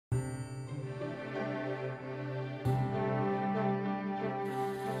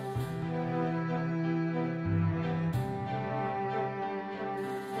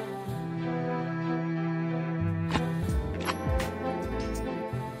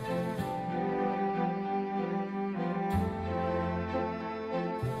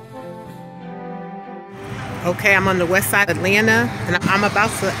Okay, I'm on the west side of Atlanta, and I'm about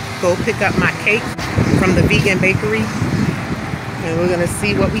to go pick up my cake from the vegan bakery, and we're gonna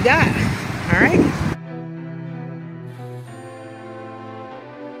see what we got. All right.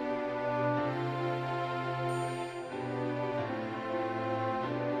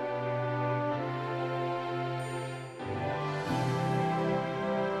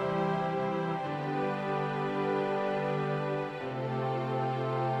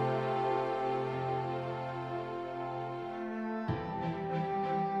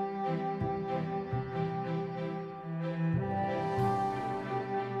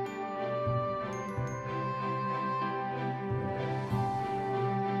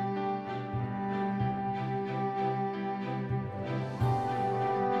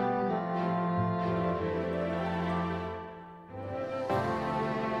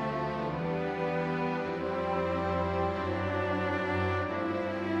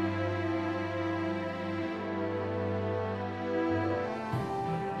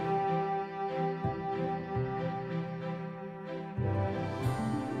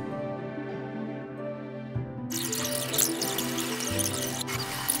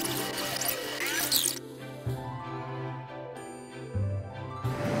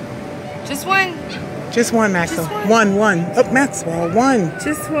 Just one. Just one, Maxwell. One. Oh, Maxwell, one.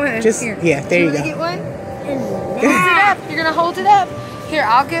 Just one. Just here. Yeah, there you go. Get one. Hold it up. You're gonna hold it up. Here,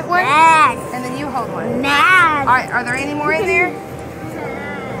 I'll get one. And then you hold one. All right. Are there any more in there?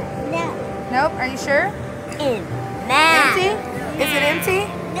 No. Nope. Are you sure? Empty? Is it empty?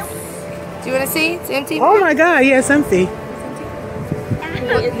 Nope. Do you want to see? It's empty. Oh my God, yeah, it's empty.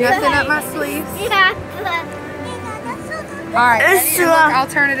 Nothing up my sleeves. Yeah. All right. Ready? Look, I'll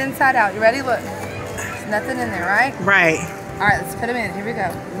turn it inside out. You ready? Look. There's nothing in there, right? Right. All right. Let's put them in. Here we go.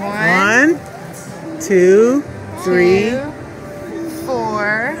 1, 2, 3. 2,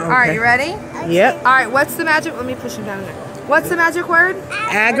 4. Okay. All right. You ready? Yep. All right. What's the magic? Let me push him down there. What's the magic word?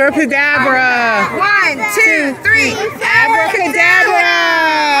 Abracadabra. 1, 2, 3. Abracadabra.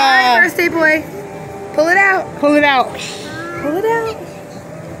 All right, birthday boy. Pull it out. Pull it out. Pull it out.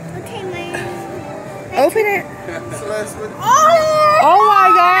 Okay, my. Open it. Oh my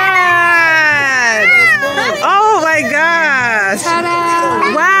God. Oh my gosh.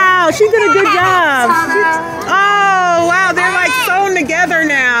 Ta-da. Wow, she did a good job. Ta-da. Oh wow, they're like sewn together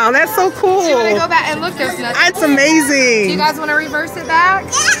now. That's so cool. Do you want to go back and look? There's nothing. That's Do you amazing. guys want to reverse it back?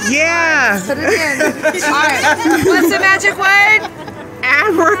 Yeah. Put it in. All right. What's the magic word?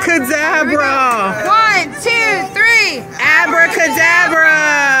 Abracadabra. 1, 2, 3.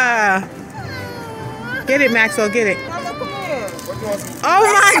 Abracadabra. Get it, Maxwell, get it. Oh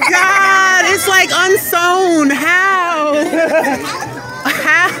my God, it's like unsewn. How?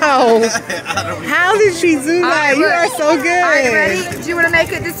 How did she do that? You are so good. Are you ready? Do you want to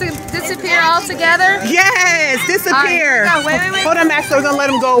make it disappear all together? Yes, disappear. Right, wait. Hold on, Maxwell, we're gonna let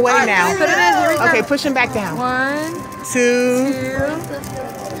him go away now. Put it in. Here we go. Okay, push him back down. 1, 2,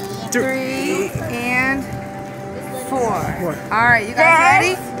 3, and 4. All right, you guys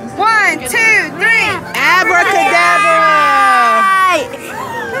ready? 1, 2, 3. Abracadabra!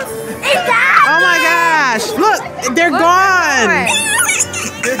 Oh my gosh! Look, they're gone.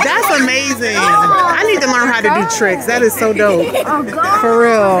 That's amazing. I need to learn how to do tricks. That is so dope. Oh, God. For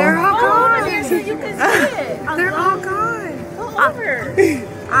real. They're all gone. Here, so you can see it. They're all gone.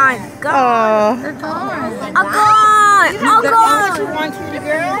 I'm gone. Oh. They're gone. I'm gone. I'm gone.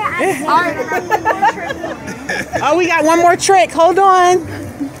 Oh, we got one more trick. Hold on.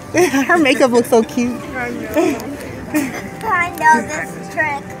 Her makeup looks so cute. I know this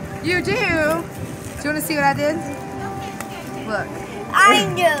trick. You do. Do you want to see what I did? Look. I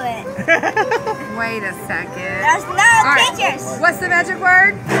knew it. Wait a second. There's no right. pictures. What's the magic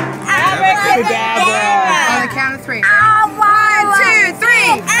word? Abracadabra. On the count of 3. 1, 2,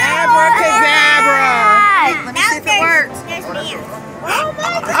 3. Abracadabra. Let me see if it works. There's me.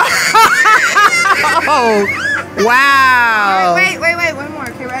 Oh, wow. Wait. One more.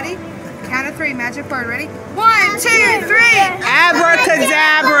 Okay, ready? Count of 3. Magic word. Ready? 1, 2, 3.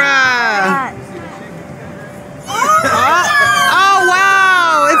 Abracadabra. Oh,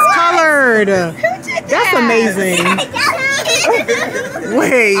 wow. It's colored. That's amazing.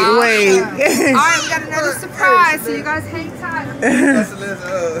 Wait. All right, we got another surprise, so you guys hang tight.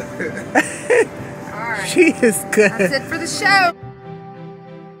 All right. She is good. That's it for the show.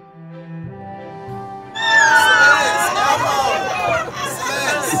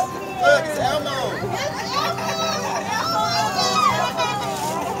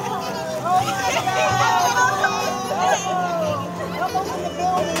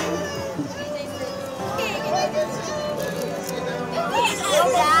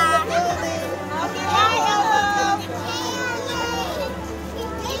 Yeah.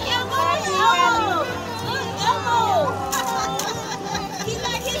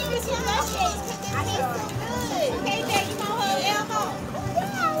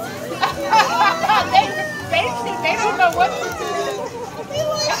 They don't know what to do.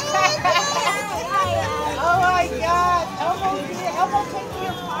 Oh my God. Elmo's here. Elmo came to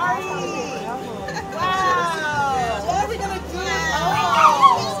your party. Wow. What are we going to do with Elmo?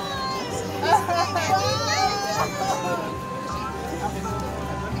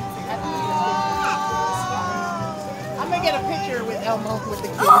 I'm going to get a picture with Elmo with the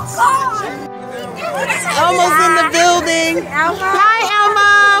kids. Elmo's in the building. Hi,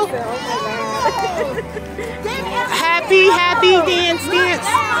 Elmo. Happy dance.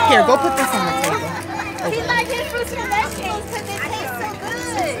 Here, go put this on the table. He like his fruits and vegetables because it tastes so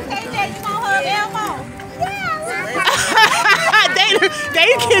good. Hey, Jay, you want to hug Elmo?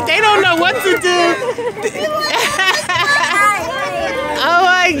 They don't know what to do. Oh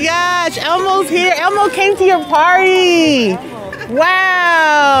my gosh, Elmo's here. Elmo came to your party.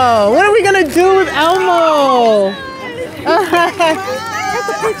 Wow. What are we going to do with Elmo?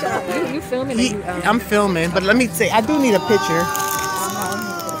 You filming? I'm filming, but let me say, I do need a picture.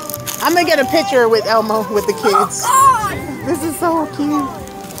 I'm going to get a picture with Elmo with the kids. This is so cute.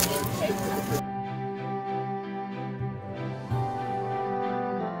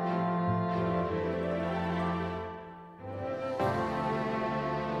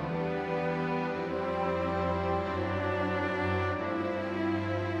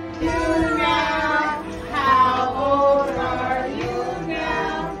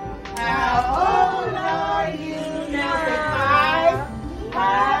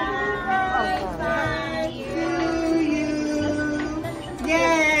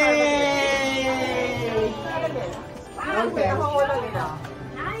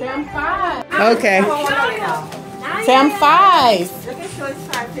 Okay. Say I'm 5.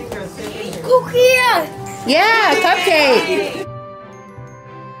 Cookie. Yeah, cupcake.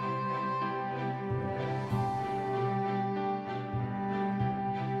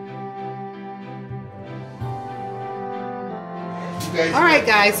 All right,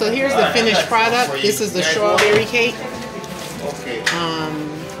 guys. So here's the finished product. This is the strawberry cake.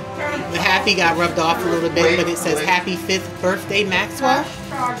 The happy got rubbed off a little bit, but it says Happy 5th Birthday, Maxwell.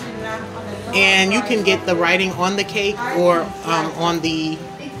 And you can get the writing on the cake or on the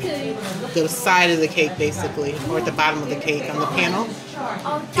side of the cake, basically, or at the bottom of the cake on the panel.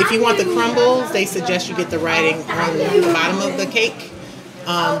 If you want the crumbles, they suggest you get the writing on the bottom of the cake.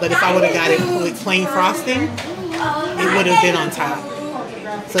 But if I would have got it with plain frosting, it would have been on top.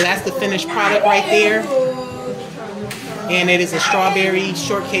 So that's the finished product right there. And it is a strawberry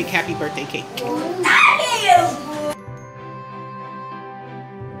shortcake happy birthday cake.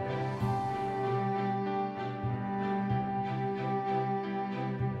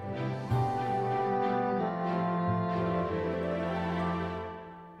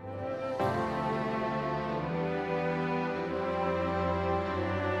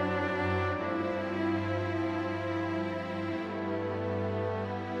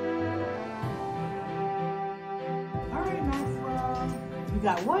 You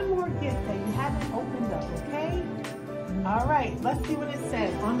got one more gift that you haven't opened up, okay? All right, let's see what it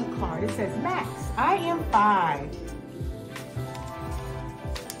says on the card. It says, Max, I am 5.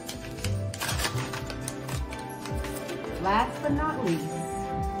 Last but not least,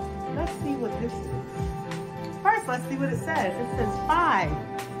 let's see what this is. First, let's see what it says. It says 5.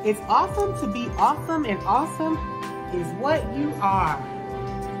 It's awesome to be awesome, and awesome is what you are.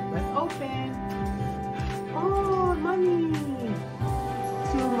 Let's open. Oh, money.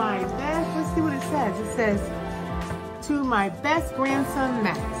 To my best, let's see what it says. It says, to my best grandson,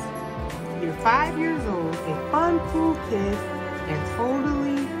 Max. You're 5 years old, a fun, cool kid, and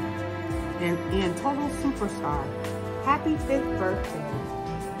total superstar. Happy 5th birthday.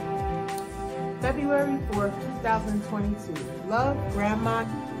 February 4th, 2022. Love, Grandma.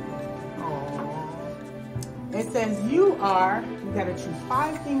 Aww. It says you gotta choose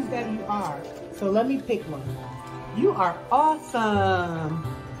 5 things that you are. So let me pick one. You are awesome.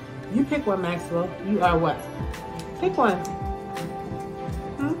 You pick one, Maxwell. You are what? Pick one.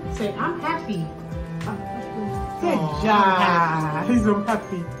 Say, I'm happy. Good job. He's so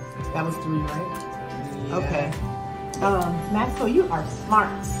happy. That was 3, right? Yeah. Okay. Maxwell, you are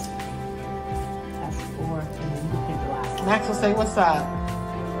smart. That's 4. And then you pick the last one. Maxwell, say, what's up?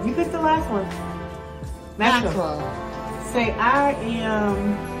 You pick the last one. Maxwell. Say, I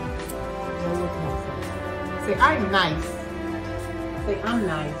am... Say, I'm nice. Say, I'm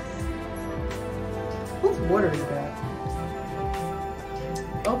nice. Whose water is that?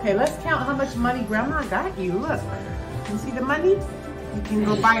 Okay, let's count how much money Grandma got you. Look. You see the money? You can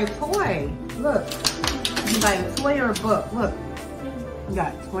go buy a toy. Look. You can buy a toy or a book. Look. You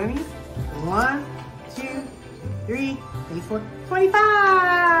got 20. 1, 2, 3, 24,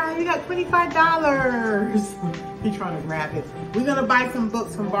 25. You got $25. He's trying to grab it. We're gonna buy some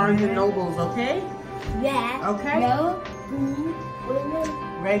books from Barnes and Nobles, okay? Yeah. Okay. Yellow, blue,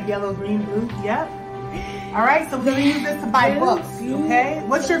 Red, yellow, green, blue. Yep. All right, so we're gonna use this to buy books, okay?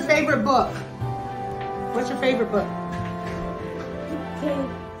 What's your favorite book? What's your favorite book?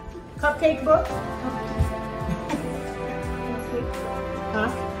 Cupcake book? Huh?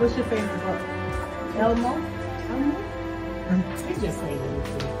 What's your favorite book? Elmo. You just say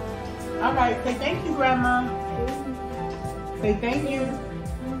anything. All right, say thank you, Grandma. Say thank you.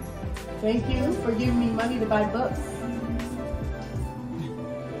 Thank you for giving me money to buy books.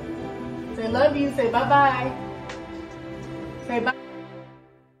 Say love you. Say bye-bye. Say bye.